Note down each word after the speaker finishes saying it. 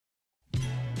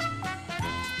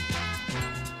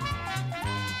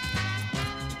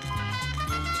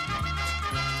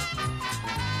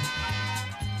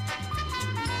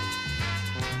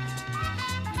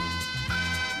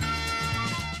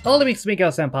Hello, Meeks,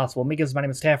 Migos, and Possible Migos. My name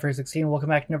is Taffer16. Welcome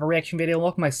back to another reaction video.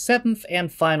 Welcome to my 7th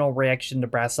and final reaction to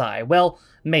Brass Eye. Well,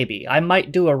 maybe. I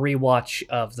might do a rewatch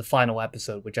of the final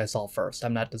episode, which I saw first.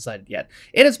 I'm not decided yet.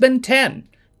 It has been 10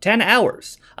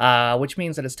 hours, which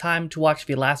means that it's time to watch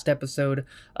the last episode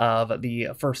of the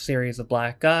first series of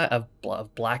Black Eye, of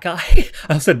Black Eye?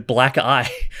 I said Black Eye,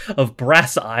 of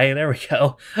Brass Eye. There we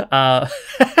go.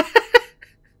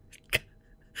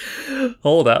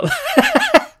 Hold up.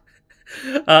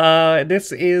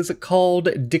 This is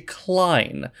called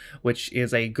Decline, which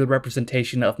is a good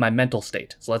representation of my mental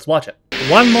state. So let's watch it.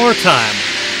 One more time.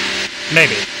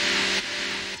 Maybe.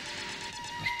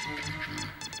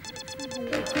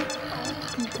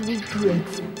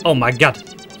 Oh my god.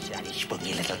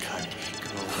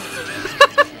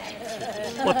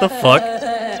 What the fuck?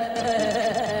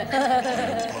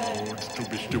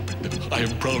 I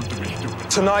am proud to be stupid.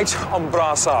 Tonight on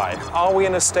Brass Eye, are we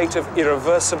in a state of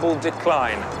irreversible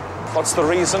decline? What's the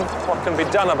reason? What can be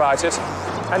done about it?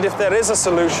 And if there is a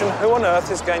solution, who on earth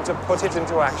is going to put it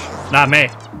into action? Not me.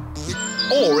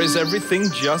 Or is everything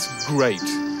just great?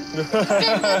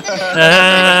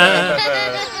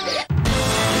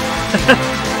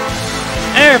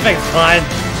 Everything's fine.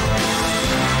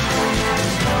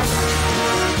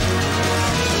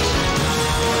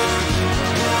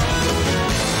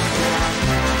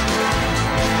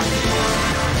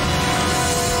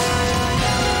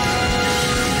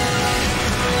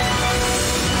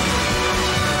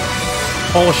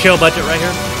 Whole show budget right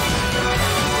here.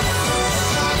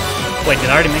 Wait, did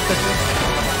I already make this?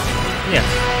 Yes.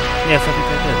 Yes, I think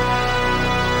I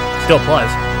did. Still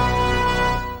applies.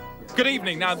 Good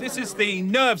evening. Now, this is the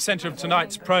nerve centre of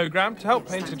tonight's programme. To help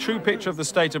paint a true picture of the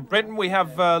state of Britain, we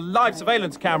have live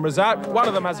surveillance cameras out. One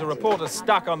of them has a reporter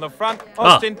stuck on the front.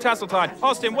 Austin Tasseltine.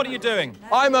 Austin, what are you doing?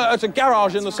 I'm at a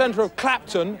garage in the centre of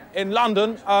Clapton in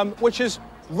London, which is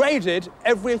raided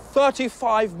every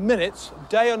 35 minutes,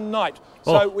 day and night.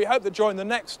 So we hope that during the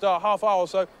next half hour or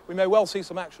so, we may well see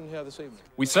some action here this evening.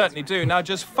 We certainly do. Now,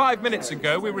 just 5 minutes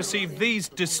ago, we received these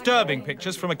disturbing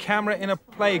pictures from a camera in a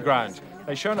playground.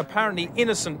 They show an apparently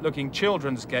innocent-looking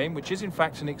children's game, which is in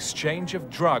fact an exchange of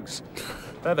drugs.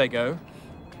 There they go.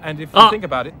 And if you think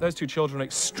about it, those two children are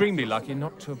extremely lucky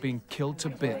not to have been killed to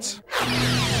bits.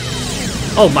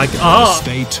 Oh my god. The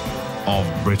state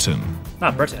of Britain.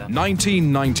 Not Britain.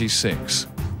 1996.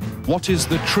 What is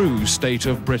the true state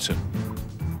of Britain?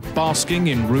 Basking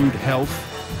in rude health?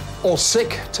 Or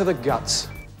sick to the guts.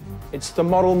 It's the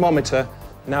moral-mometer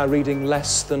now reading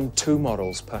less than 2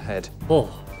 models per head.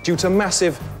 Due to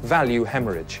massive value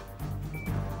hemorrhage.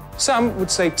 Some would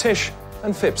say Tish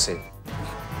and Fipsy,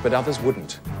 but others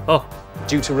wouldn't.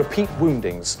 Due to repeat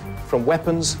woundings from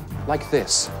weapons like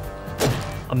this.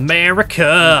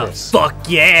 America! Fuck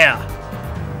yeah!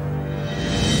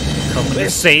 Coming to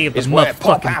save the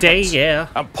motherfucking day, yeah.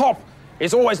 And Pop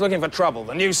is always looking for trouble.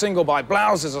 The new single by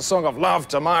Blouse is a song of love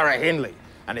to Myra Hindley,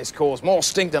 and it's caused more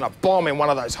stink than a bomb in one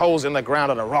of those holes in the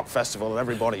ground at a rock festival that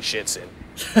everybody shits in.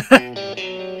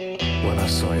 When I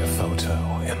saw your photo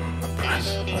in the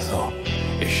press, I thought,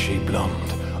 is she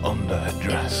blonde under her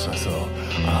dress? I thought,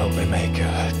 I hope they make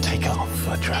her take off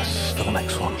her dress for the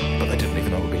next one. But they didn't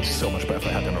even know it would be so much better if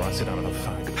they had done her right sit down another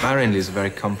fag. Myra Hindley is a very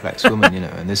complex woman, you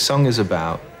know, and this song is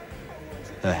about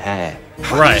her hair.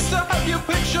 Right.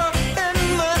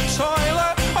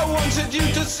 I wanted you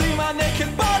to see my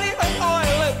naked body and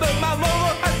oil it, but my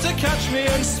mother had to catch me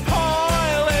and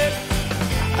spoil it.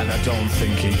 And I don't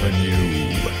think even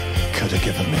you could have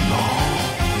given me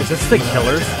more. Is this the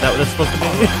Killers? Is that what it's supposed to be?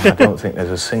 I don't think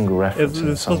there's a single reference Is in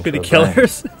the it song supposed to be the for a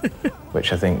Killers?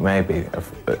 which I think maybe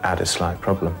had a slight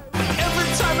problem.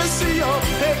 Every time I see your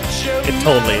picture, It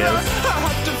totally is. I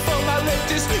have to phone my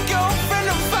latest girlfriend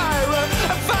and fire her.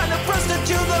 I find a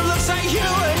prostitute that looks like you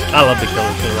and I love the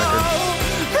Killers for the record.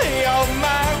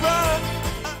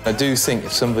 I do think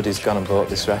if somebody's gone and bought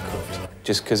this record,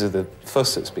 just because of the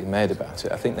fuss that's been made about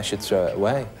it, I think they should throw it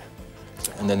away.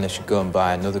 And then they should go and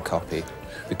buy another copy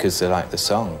because they like the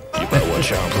song. You better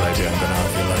watch out, lady, I'm gonna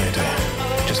have your lady.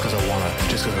 Just because I want her,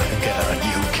 just because I can get her and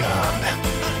you can't.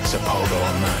 It's a pogo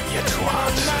on that, you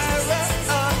twat.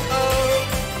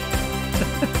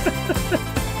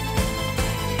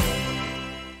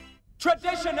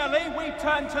 Traditionally, we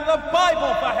turn to the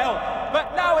Bible for help,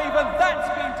 but now even that's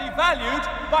been devalued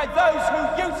by those who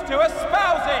used to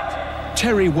espouse it.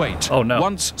 Terry Waite, no.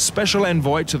 once special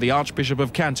envoy to the Archbishop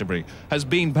of Canterbury, has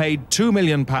been paid £2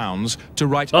 million to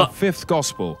write a 5th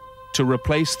gospel to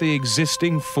replace the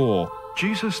existing 4.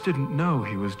 Jesus didn't know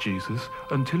he was Jesus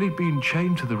until he'd been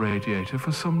chained to the radiator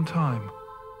for some time.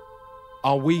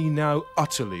 Are we now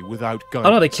utterly without guidance?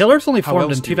 Oh no, the Killers only How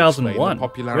formed else in do you explain 2001. the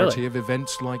popularity Really? of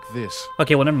events like this.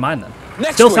 Okay, well, never mind then.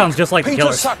 Next Still week, sounds just like the Peter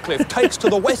Killers. Sutcliffe takes to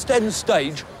the West End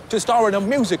stage to star in a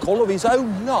musical of his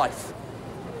own life.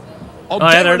 On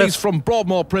yeah, day there it release is. from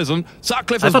Broadmoor Prison,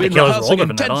 Sutcliffe I has thought the been Killers were rehearsing older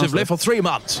than that, intensively honestly. for 3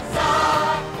 months.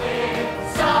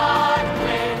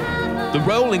 The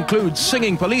role includes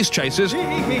singing police chases,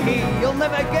 You'll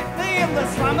never get me in the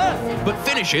slammer. but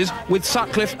finishes with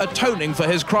Sutcliffe atoning for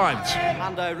his crimes.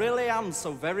 And I really am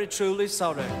so very truly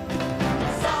sorry.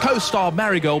 Co-star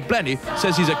Marigold Blenny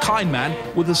says he's a kind man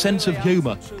with a sense of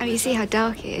humour. I mean, you see how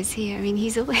dark it is here. I mean,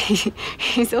 he's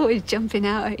always jumping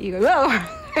out at you. Whoa,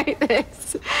 like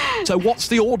this. So what's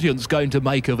the audience going to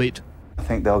make of it? I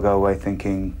think they'll go away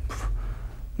thinking,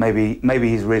 maybe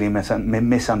he's really a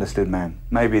misunderstood man.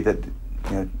 Maybe that,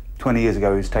 20 years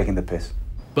ago he was taking the piss.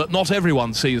 But not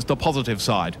everyone sees the positive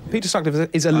side. Peter Sutcliffe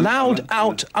is allowed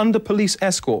out under police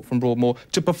escort from Broadmoor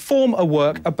to perform a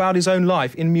work about his own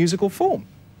life in musical form.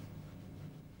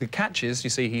 The catch is, you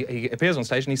see, he appears on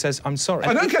stage and he says, I'm sorry.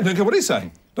 I don't get what he's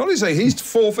saying. Don't he say he's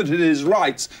forfeited his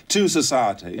rights to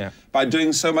society by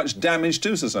doing so much damage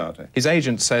to society? His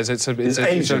agent says it's a... His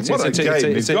agent? What a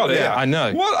game he's got here. Yeah, I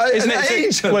know. What an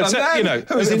agent? Well, a man you know,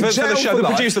 who is in for jail the show, for the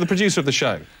life. producer of the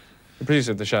show. The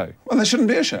producer of the show. Well, there shouldn't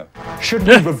be a show. Should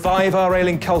we revive our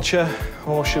ailing culture,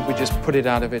 or should we just put it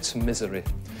out of its misery?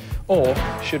 Or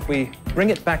should we bring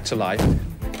it back to life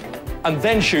and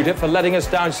then shoot it for letting us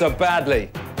down so badly?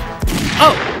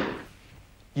 Oh!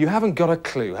 You haven't got a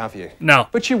clue, have you? No.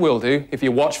 But you will do if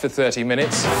you watch for 30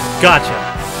 minutes. Gotcha.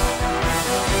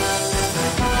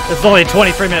 It's only a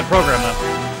 23-minute program, though.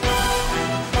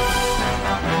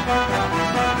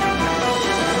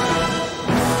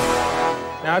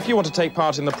 Now, if you want to take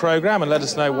part in the programme and let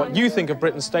us know what you think of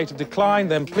Britain's state of decline,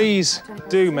 then please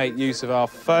do make use of our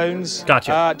phones.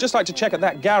 Gotcha. Just like to check at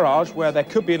that garage where there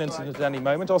could be an incident at any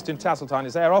moment. Austin Tasseltine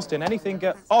is there. Austin, anything...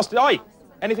 Austin, oi!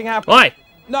 Anything happened? Oi!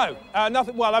 No,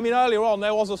 nothing. Well, I mean, earlier on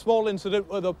there was a small incident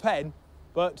with a pen,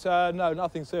 but no,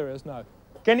 nothing serious, no.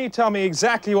 Can you tell me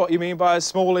exactly what you mean by a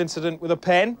small incident with a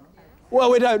pen?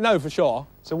 Well, we don't know for sure.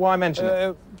 So why mention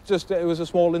it? Just, it was a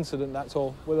small incident, that's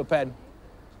all, with a pen.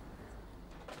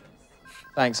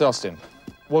 Thanks, Austin.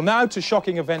 Well, now to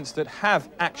shocking events that have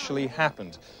actually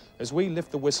happened, as we lift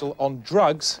the whistle on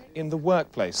drugs in the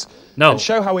workplace. No. And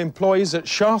show how employees at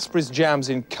Shaftesbury's Jams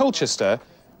in Colchester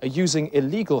are using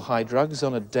illegal high drugs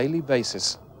on a daily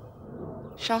basis.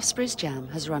 Shaftesbury's Jam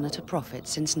has run at a profit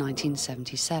since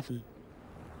 1977.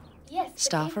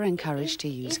 Staff are encouraged to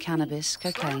use cannabis,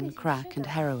 cocaine, crack and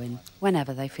heroin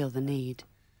whenever they feel the need.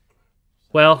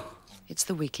 Well... It's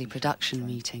the weekly production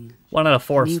meeting. 1 out of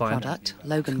 4 is New fine. product,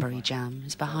 Loganberry Jam,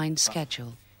 is behind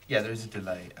schedule. Yeah, there is a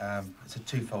delay. It's a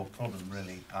twofold problem,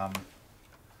 really.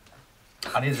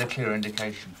 I needed a clearer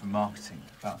indication from marketing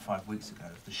about 5 weeks ago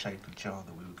of the shape of jar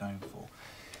that we were going for.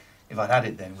 If I'd had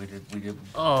it then, we'd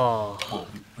well,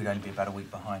 we'd only be about a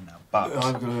week behind now. But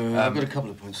I've got a couple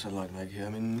of points I'd like to make here. I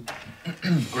mean,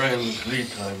 Graham's lead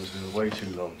times are way too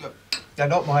long. They're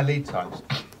not my lead times.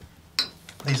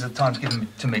 These are the times given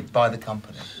to me by the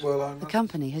company. Well, The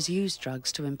company has used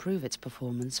drugs to improve its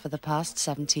performance for the past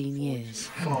 17 years.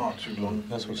 far too long.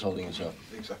 That's what's holding us up.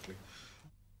 Exactly.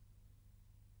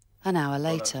 An hour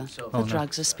later, Oh, the no.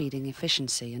 drugs are speeding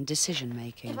efficiency and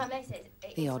decision-making.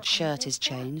 The odd shirt is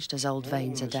changed as old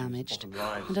veins are damaged,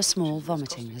 and a small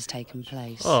vomiting has taken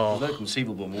place. Oh. There's no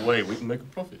conceivable way we can make a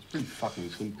profit. It's pretty fucking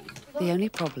simple. The only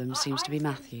problem seems to be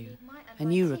Matthew, a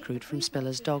new recruit from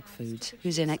Spiller's Dog Foods,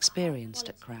 who's inexperienced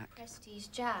at crack. Prestige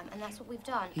jam, and that's what we've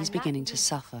done. He's And beginning that to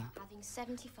suffer. Having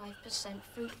 75%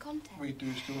 fruit content. We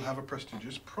do still have a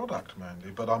prestigious product, Mandy,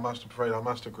 but I must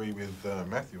agree with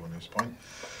Matthew on this point.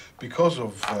 Because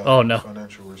of Oh, no.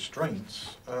 financial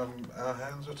restraints, our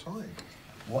hands are tied.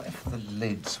 What if the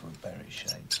lids were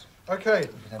berry-shaped? Okay. We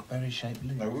could have berry-shaped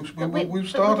lids. No, we'll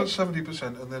start at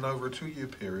 70%, and then over a 2-year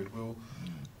period, we'll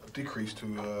decrease to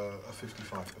a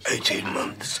 55%. 18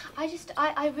 months. I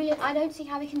don't see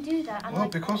how we can do that. And Well,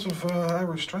 because of our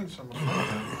restraints, I'm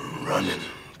afraid. Run it.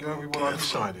 Going with what I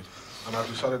decided. And I've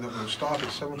decided that we'll start at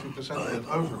 70%, and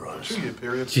then over a 2-year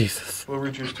period, Jesus. we'll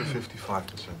reduce to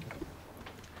 55%.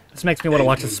 This makes me want to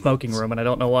watch The Smoking Room, and I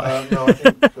don't know why. No, I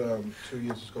think 2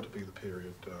 years has got to be the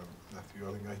period, Matthew.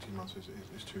 I think 18 months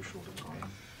is too short a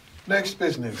time. Next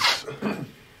business.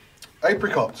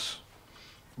 Apricots.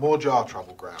 More jar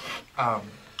trouble, Graham.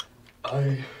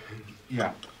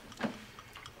 Yeah.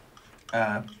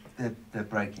 They're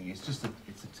breaking. It's just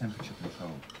it's a temperature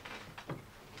control.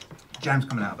 Jam's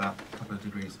coming out about a couple of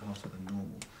degrees hotter than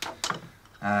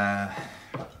normal.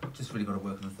 Just really got to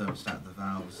work on the thermostat of the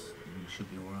valves. should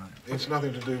be all right. It's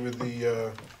nothing to do with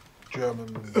the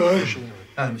German machinery.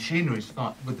 The machinery's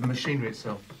fine, with the machinery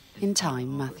itself. In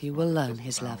time, Matthew will learn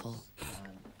his level.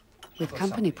 With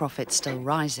company profits still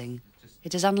rising,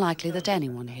 it is unlikely that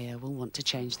anyone here will want to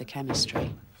change the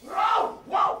chemistry.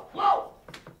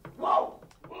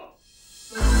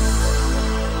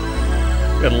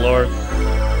 Good Lord. Well,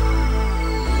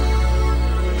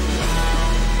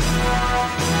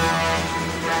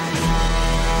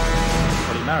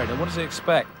 he married her. What does he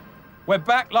expect? We're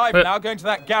back live now, going to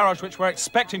that garage which we're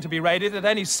expecting to be raided at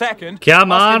any second.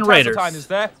 Come on, Austin Raiders. Tasseltine is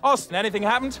there. Austin, anything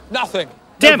happened? Nothing.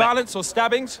 Damn No it. violence or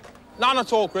stabbings? None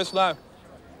at all, Chris, no.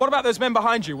 What about those men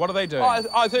behind you? What are they doing?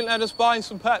 I think they're just buying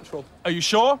some petrol. Are you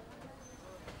sure?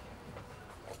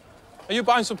 Are you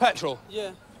buying some petrol?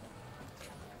 Yeah.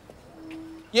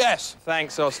 Yes.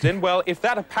 Thanks, Austin. Well, if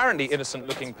that apparently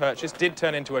innocent-looking purchase did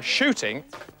turn into a shooting,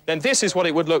 then this is what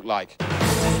it would look like.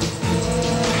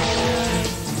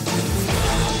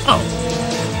 Oh.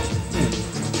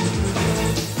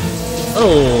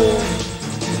 Oh.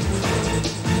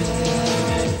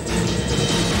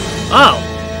 Oh.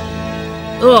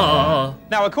 Oh.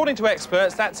 Now, according to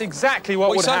experts, that's exactly what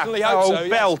We would happen. certainly hope so, yes.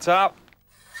 Belt up.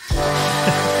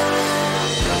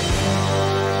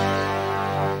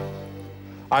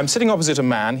 I'm sitting opposite a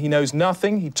man. He knows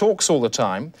nothing. He talks all the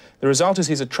time. The result is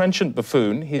he's a trenchant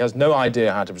buffoon. He has no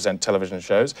idea how to present television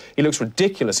shows. He looks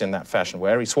ridiculous in that fashion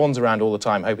wear. He swans around all the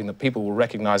time hoping that people will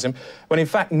recognise him, when in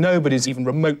fact nobody's even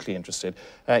remotely interested.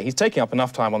 He's taking up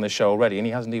enough time on this show already, and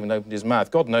he hasn't even opened his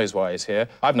mouth. God knows why he's here.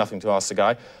 I've nothing to ask the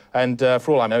guy. And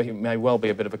for all I know, he may well be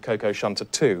a bit of a Coco Shunter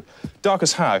too.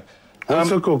 Darkus, how?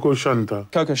 What's a Coco Shunter?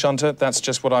 Coco Shunter, that's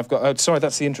just what I've got. Oh, sorry,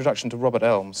 that's the introduction to Robert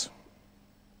Elms.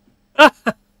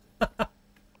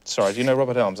 Sorry, do you know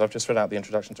Robert Elms? I've just read out the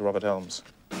introduction to Robert Elms.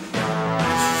 She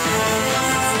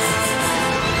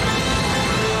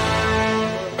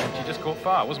just caught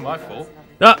fire. It wasn't my fault.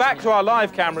 Back to our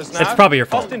live cameras now. It's probably your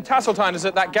fault. Austin Tasseltine is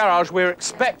at that garage. We're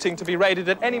expecting to be raided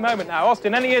at any moment now.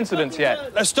 Austin, any incidents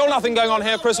yet? There's still nothing going on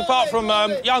here, Chris, apart from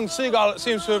young Seagull that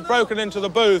seems to have broken into the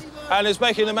booth and is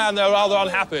making the man there rather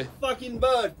unhappy. Fucking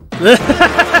bird.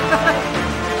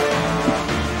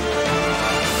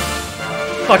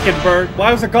 Fucking bird.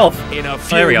 Why was it golf? In a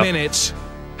There we few go. minutes,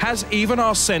 has even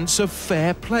our sense of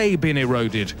fair play been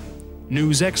eroded?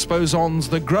 News exposes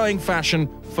the growing fashion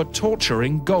for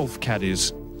torturing golf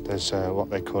caddies. There's what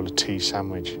they call a tea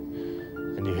sandwich.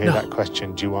 And you hear that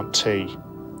question, do you want tea?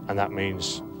 And that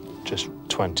means just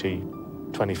 20,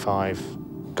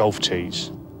 25 golf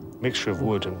tees, mixture of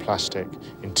wood and plastic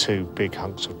in 2 big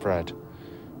hunks of bread.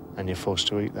 And you're forced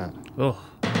to eat that. Oh.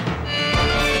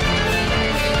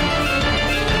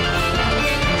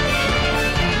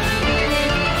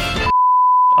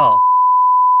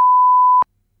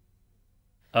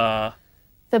 Oh.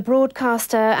 The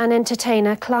broadcaster and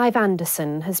entertainer Clive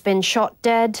Anderson has been shot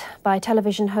dead by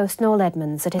television host Noel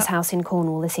Edmonds at his house in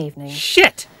Cornwall this evening.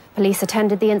 Shit! Police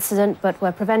attended the incident but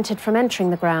were prevented from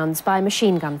entering the grounds by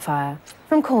machine gun fire.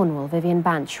 From Cornwall, Vivian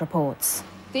Banch reports.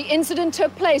 The incident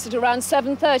took place at around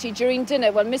 7:30 during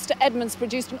dinner when Mr. Edmonds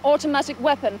produced an automatic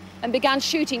weapon and began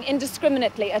shooting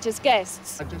indiscriminately at his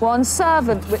guests. One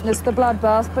servant witnessed the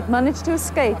bloodbath but managed to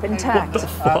escape intact.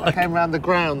 Came round the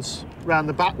grounds, round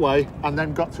the back way, and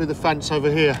then got through the fence over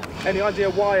here. Any idea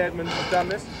why Edmonds has done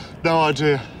this? No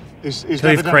idea. He's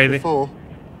never done it before.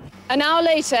 An hour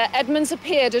later, Edmonds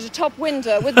appeared at a top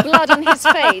window with blood on his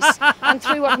face and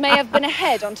threw what may have been a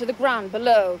head onto the ground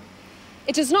below.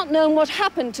 It is not known what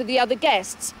happened to the other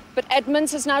guests, but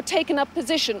Edmonds has now taken up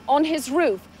position on his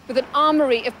roof with an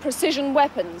armoury of precision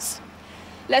weapons.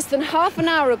 Less than half an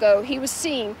hour ago, he was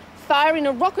seen firing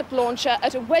a rocket launcher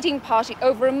at a wedding party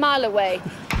over a mile away.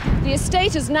 The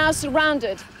estate is now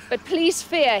surrounded, but police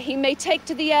fear he may take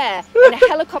to the air in a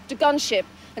helicopter gunship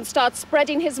and start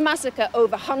spreading his massacre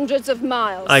over hundreds of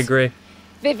miles. I agree.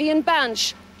 Vivian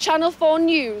Banch, Channel 4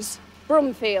 News,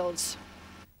 Broomfields.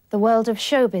 The world of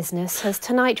show business has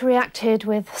tonight reacted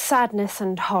with sadness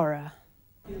and horror.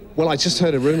 Well, I just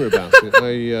heard a rumour about it.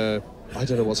 I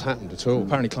don't know what's happened at all.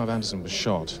 Apparently Clive Anderson was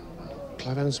shot.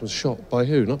 Clive Anderson was shot by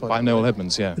who? Not by Noel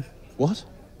Edmonds, yeah. What?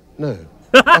 No.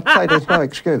 I'd say there's no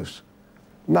excuse.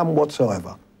 None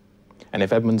whatsoever. And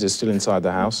if Edmonds is still inside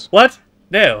the house? What?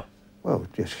 No. Well,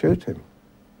 just shoot him.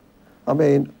 I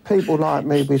mean, people like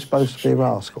me, we're supposed to be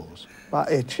rascals. But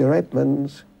it's your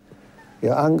Edmonds,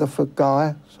 your Hungerford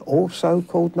guy, all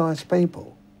so-called nice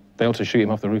people. They ought to shoot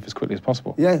him off the roof as quickly as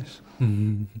possible. Yes.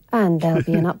 And there'll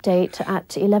be an update at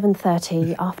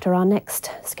 11:30 after our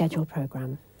next scheduled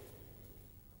programme.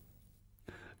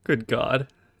 Good God.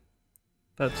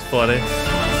 That's funny.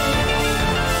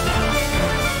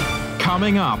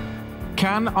 Coming up,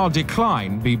 Can our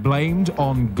decline be blamed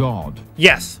on God?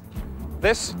 Yes.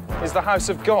 This is the house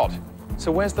of God.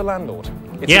 So where's the landlord?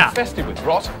 It's infested with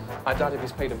rot. I doubt if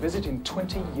he's paid a visit in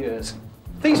 20 years.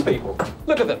 These people,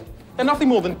 look at them. They're nothing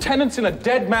more than tenants in a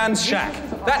dead man's shack.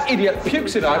 That idiot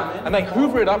pukes it out and they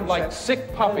hoover it up like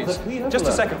sick puppies. Just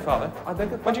a second, Father.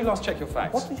 When did you last check your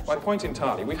facts? By point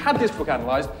entirely. We've had this book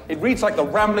analysed. It reads like the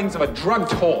ramblings of a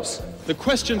drugged horse. The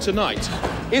question tonight,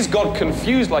 is God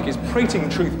confused like his prating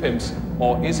truth pimps,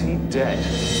 or is he dead?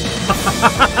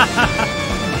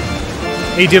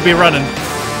 He do be running.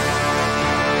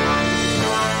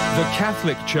 The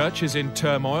Catholic Church is in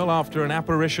turmoil after an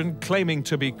apparition claiming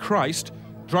to be Christ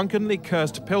drunkenly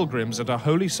cursed pilgrims at a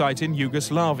holy site in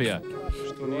Yugoslavia.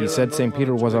 He said St.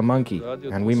 Peter was a monkey,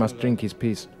 and we must drink his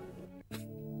piss.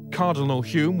 Cardinal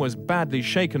Hume was badly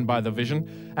shaken by the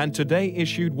vision and today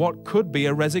issued what could be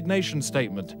a resignation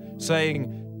statement,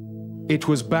 saying, "It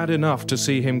was bad enough to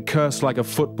see him curse like a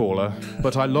footballer,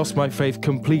 but I lost my faith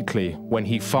completely when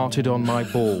he farted on my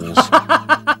balls."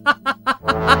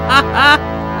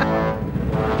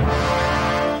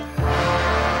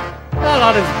 Not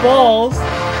on his balls.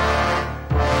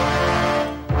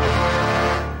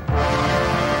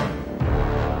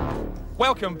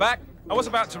 Welcome back. I was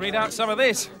about to read out some of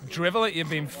this drivel that you've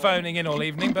been phoning in all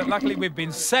evening, but luckily we've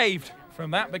been saved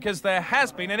from that because there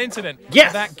has been an incident.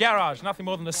 Yes! At that garage. Nothing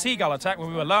more than a seagull attack when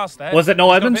we were last there. Was it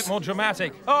Noel It's got Edmonds? A bit more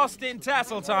dramatic. Austin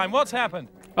Tassel time. What's happened?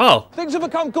 Oh. Things have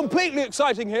become completely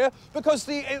exciting here because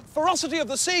the ferocity of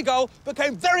the seagull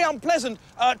became very unpleasant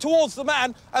towards the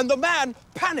man, and the man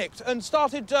panicked and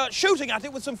started shooting at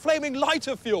it with some flaming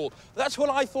lighter fuel. That's when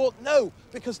I thought, no,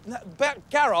 because back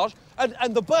garage,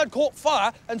 and the bird caught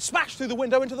fire and smashed through the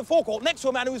window into the forecourt next to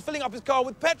a man who was filling up his car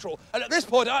with petrol. And at this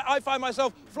point, I find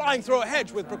myself flying through a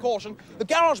hedge with precaution. The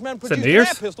garage man produced an air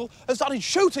pistol and started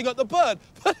shooting at the bird,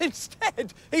 but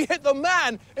instead he hit the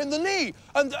man in the knee.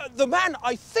 And the man,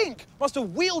 I think, must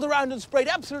have wheeled around and sprayed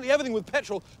absolutely everything with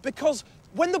petrol, because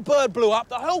when the bird blew up,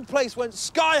 the whole place went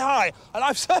sky high. And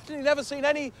I've certainly never seen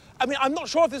any... I mean, I'm not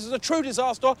sure if this is a true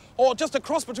disaster or just a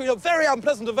cross between a very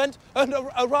unpleasant event and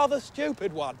a rather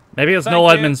stupid one. Maybe it was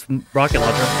Noel Edmonds' rocket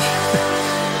launcher.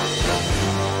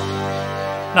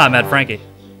 Nah, Mad Frankie.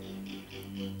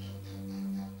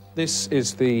 This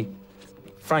is the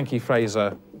Frankie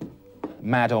Fraser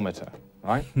madometer,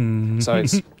 right? So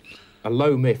it's a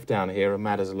low miff down here, and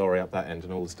mad as a lorry up that end,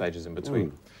 and all the stages in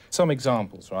between. Some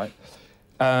examples, right?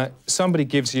 Somebody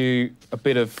gives you a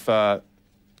bit of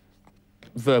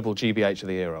verbal GBH of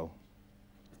the ear roll.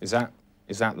 Is that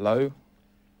low?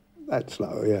 That's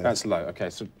low, yeah. That's low. Okay,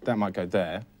 so that might go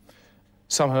there.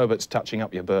 Some Herbert's touching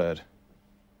up your bird.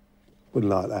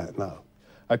 Wouldn't like that, no.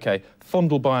 Okay,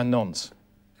 fondled by a nonce.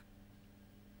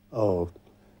 Oh,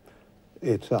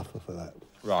 he'd suffer for that.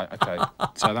 Right, okay.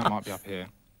 So that might be up here.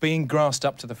 Being grassed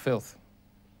up to the filth.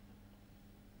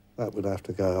 That would have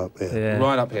to go up here. Yeah.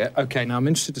 Right up here. Okay, now I'm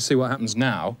interested to see what happens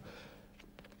now.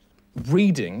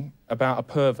 Reading about a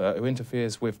pervert who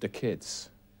interferes with the kids.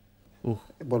 Ooh.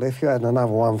 Well, if you had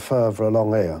another one further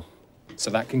along here... So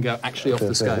that can go actually off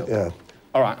the scale? Yeah.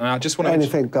 All right, and I just want to...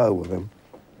 Anything go with him.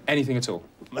 Anything at all?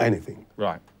 Anything.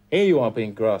 Right. Here you are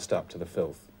being grassed up to the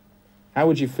filth. How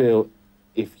would you feel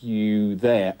if you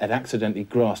there had accidentally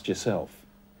grassed yourself?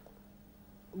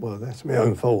 Well, that's my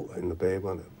own fault in the bed,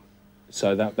 wasn't it?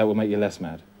 So that would make you less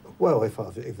mad? Well, if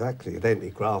I've accidentally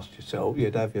grassed yourself,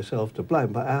 you'd have yourself to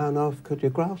blame. But how on earth could you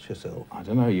grass yourself? I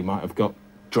don't know, you might have got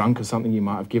drunk or something, you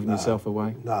might have given yourself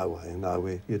away. No way, no,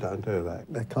 you don't do that.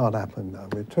 That can't happen, no.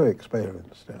 We're too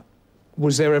experienced now.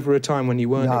 Was there ever a time when you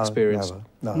weren't experienced?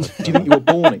 Never, no. Do you think you were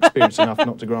born experienced enough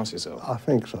not to grass yourself? I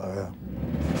think so, yeah.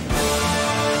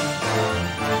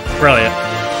 Brilliant.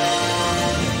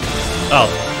 Oh,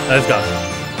 those guys.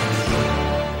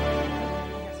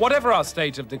 Whatever our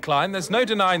state of decline, there's no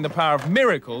denying the power of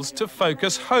miracles to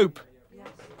focus hope.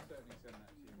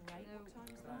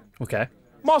 Okay.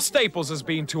 Moss Staples has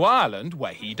been to Ireland,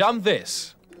 where he done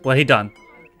this. What he done?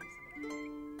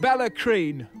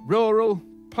 Ballacreen, rural,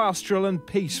 pastoral and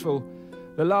peaceful.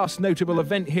 The last notable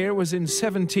event here was in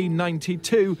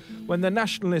 1792, when the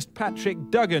nationalist Patrick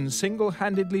Duggan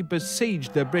single-handedly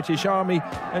besieged the British Army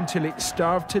until it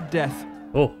starved to death.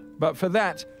 Oh. But for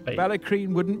that, Ballacreen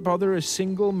wouldn't bother a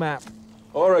single map.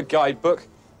 Or a guidebook.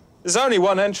 There's only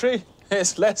one entry.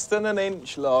 It's less than an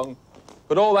inch long.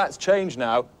 But all that's changed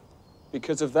now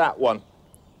because of that one.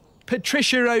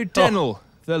 Patricia O'Donnell,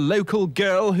 the local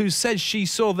girl who says she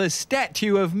saw the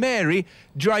statue of Mary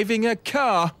driving a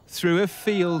car through a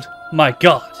field. My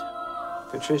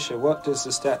God. Patricia, what does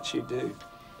the statue do?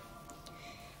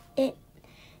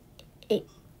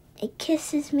 It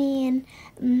kisses me and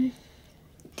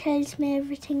tells me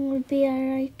everything will be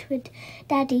alright with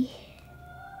Daddy.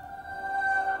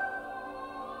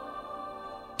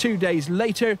 2 days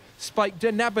later, Spike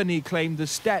Denabany claimed the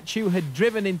statue had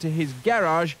driven into his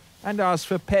garage and asked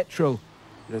for petrol.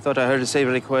 I thought I heard it say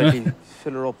really quietly,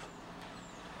 fill her up.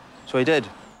 So I did.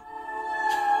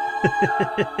 She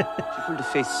pulled the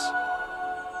face.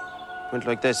 Went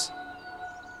like this.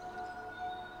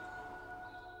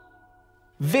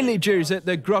 Villagers at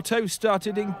the grotto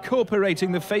started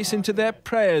incorporating the face into their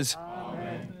prayers.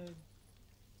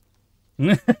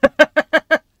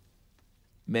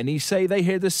 Many say they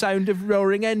hear the sound of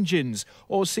roaring engines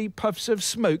or see puffs of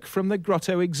smoke from the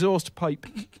grotto exhaust pipe.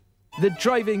 The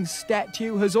driving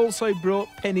statue has also brought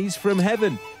pennies from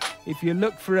heaven. If you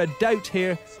look for a doubt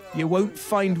here, you won't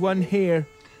find one here.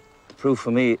 The proof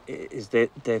for me is that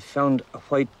they found a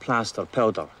white plaster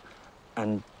powder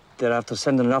and they're after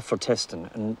sending it off for testing,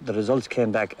 and the results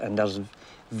came back and there's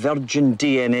virgin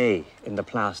DNA in the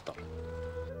plaster.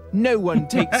 No one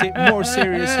takes it more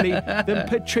seriously than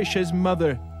Patricia's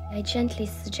mother. I gently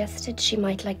suggested she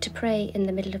might like to pray in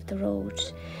the middle of the road,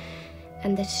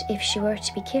 and that if she were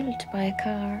to be killed by a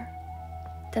car,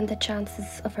 then the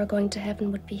chances of her going to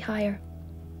heaven would be higher.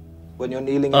 When you're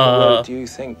kneeling in the road, do you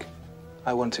think,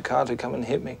 I want a car to come and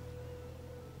hit me?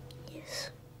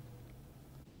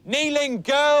 Kneeling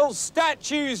girls,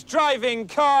 statues driving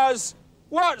cars.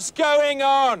 What's going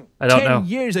on? I don't know. 10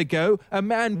 years ago, a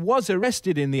man was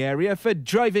arrested in the area for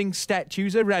driving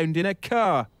statues around in a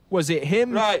car. Was it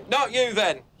him? Right, not you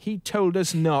then. He told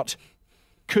us not.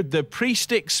 Could the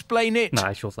priest explain it?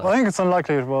 Nah, sure. Well, I think it's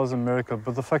unlikely it was a miracle,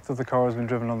 but the fact that the car has been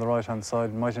driven on the right-hand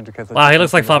side might indicate that... Wow, he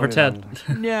looks like Father Ted.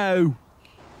 No.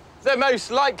 The most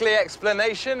likely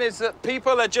explanation is that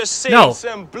people are just seeing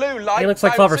some blue light. He looks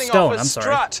like Father bouncing Stone. off a I'm sorry.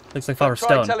 strut. Looks like Father Try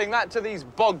Stone. telling that to these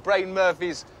bog-brain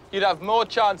Murphys. You'd have more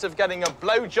chance of getting a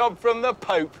blowjob from the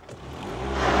Pope.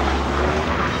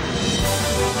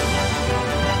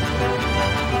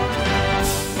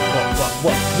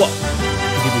 What?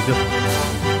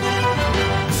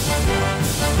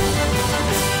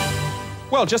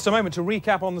 Well, just a moment to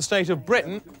recap on the state of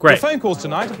Britain. Great. The phone calls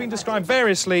tonight have been described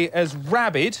variously as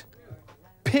rabid,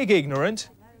 pig-ignorant,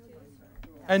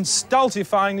 and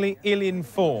stultifyingly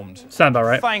ill-informed. Sound about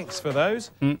right. Thanks for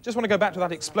those. Just want to go back to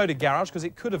that exploded garage, because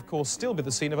it could, of course, still be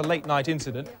the scene of a late-night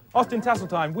incident. Austin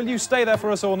Tasseltine, will you stay there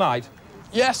for us all night?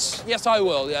 Yes, I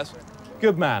will, yes.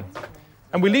 Good man.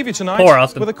 And we leave you tonight Poor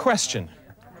Austin. with a question.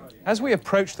 As we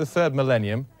approach the third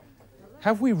millennium,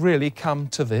 have we really come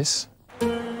to this?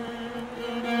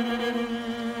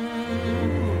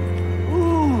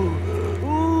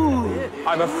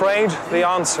 I'm afraid the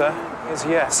answer is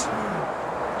yes.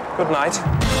 Good night.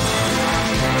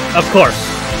 Of course.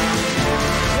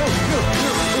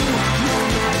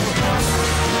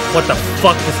 What the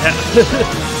fuck is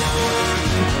happening?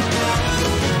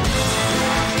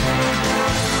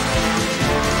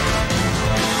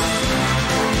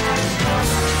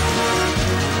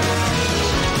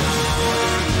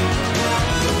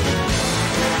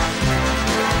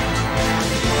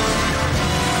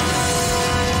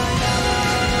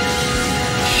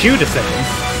 Shoot a second.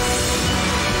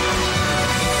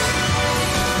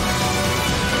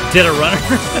 Did a runner?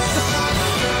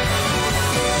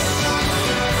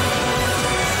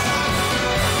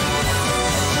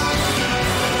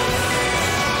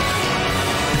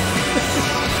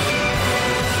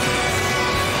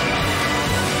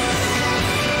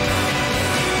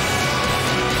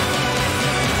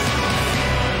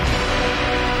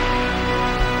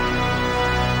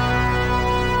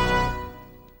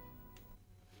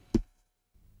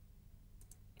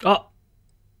 Oh.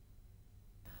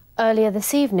 Earlier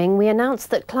this evening, we announced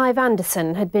that Clive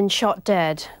Anderson had been shot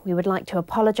dead. We would like to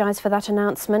apologise for that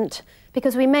announcement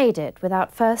because we made it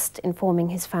without first informing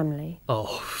his family.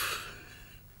 Oh.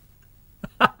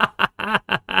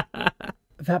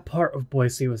 That part of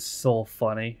Boise was so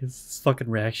funny. His fucking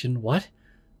reaction. What?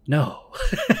 No.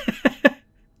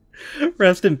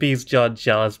 Rest in peace, John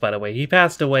Chalice, by the way. He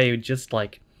passed away just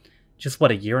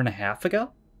what, a year and a half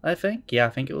ago, I think? Yeah, I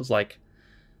think it was like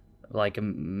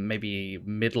maybe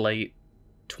mid-late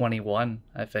 21,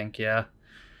 I think, yeah.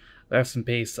 Rest in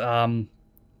peace.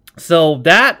 So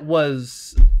that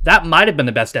might have been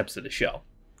the best episode of the show,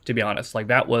 to be honest. Like,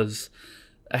 that was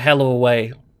a hell of a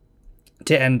way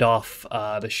to end off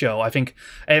the show. I think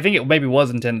it maybe was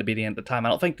intended to be the end of the time. I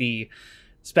don't think the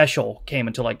special came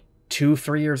until like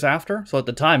 2-3 years after. So at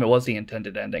the time, it was the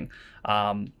intended ending.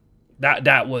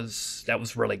 That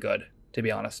was really good, to be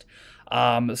honest.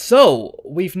 So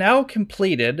we've now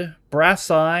completed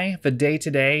Brass Eye, The Day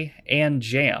Today, and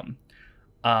Jam.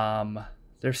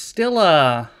 There's still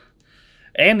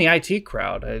And the IT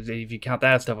crowd, if you count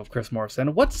that stuff of Chris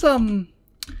Morrison. What's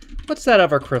that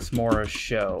other Chris Morris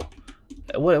show?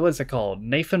 What's it called?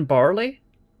 Nathan Barley?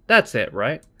 That's it,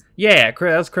 right? Yeah,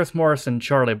 that's Chris Morris and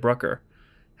Charlie Brooker.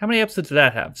 How many episodes did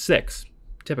that have? 6.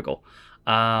 Typical.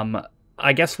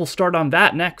 I guess we'll start on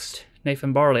that next.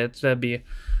 Nathan Barley. That'd be a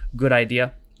good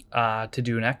idea to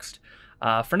do next.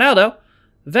 For now, though,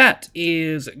 that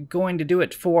is going to do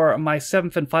it for my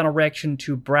 7th and final reaction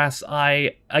to Brass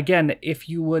Eye. Again, if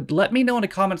you would let me know in the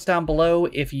comments down below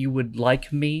if you would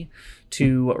like me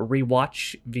to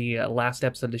rewatch the last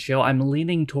episode of the show. I'm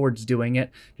leaning towards doing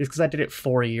it just because I did it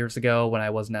 4 years ago when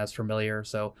I wasn't as familiar.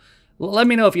 So let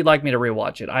me know if you'd like me to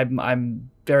rewatch it.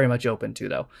 I'm very much open to,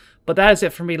 though. But that is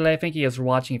it for me today. Thank you guys for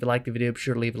watching. If you liked the video, be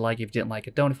sure to leave a like. If you didn't like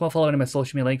it, don't. If you want to follow any of my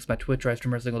social media links, my Twitter, I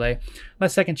stream every single day. My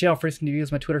second channel for recent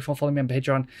reviews, my Twitter. If you want to follow me on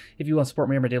Patreon, if you want to support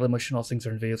me on my daily motion, all things are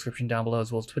in the video description down below,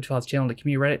 as well as Twitch Files channel, the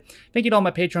community Reddit. Thank you to all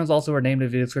my patrons, also are named in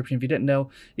the video description. If you didn't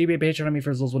know, you can be a patron on me for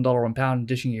as little as $1 1 pound. In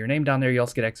addition to your name down there, you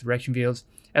also get extra reaction videos,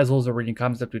 as well as reading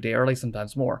comments up to a day early,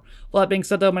 sometimes more. Well, that being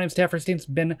said, though, my name is Taffy. It's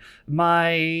been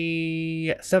my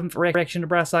 7th reaction to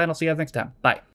Brass Eye, and I'll see you guys next time. Bye.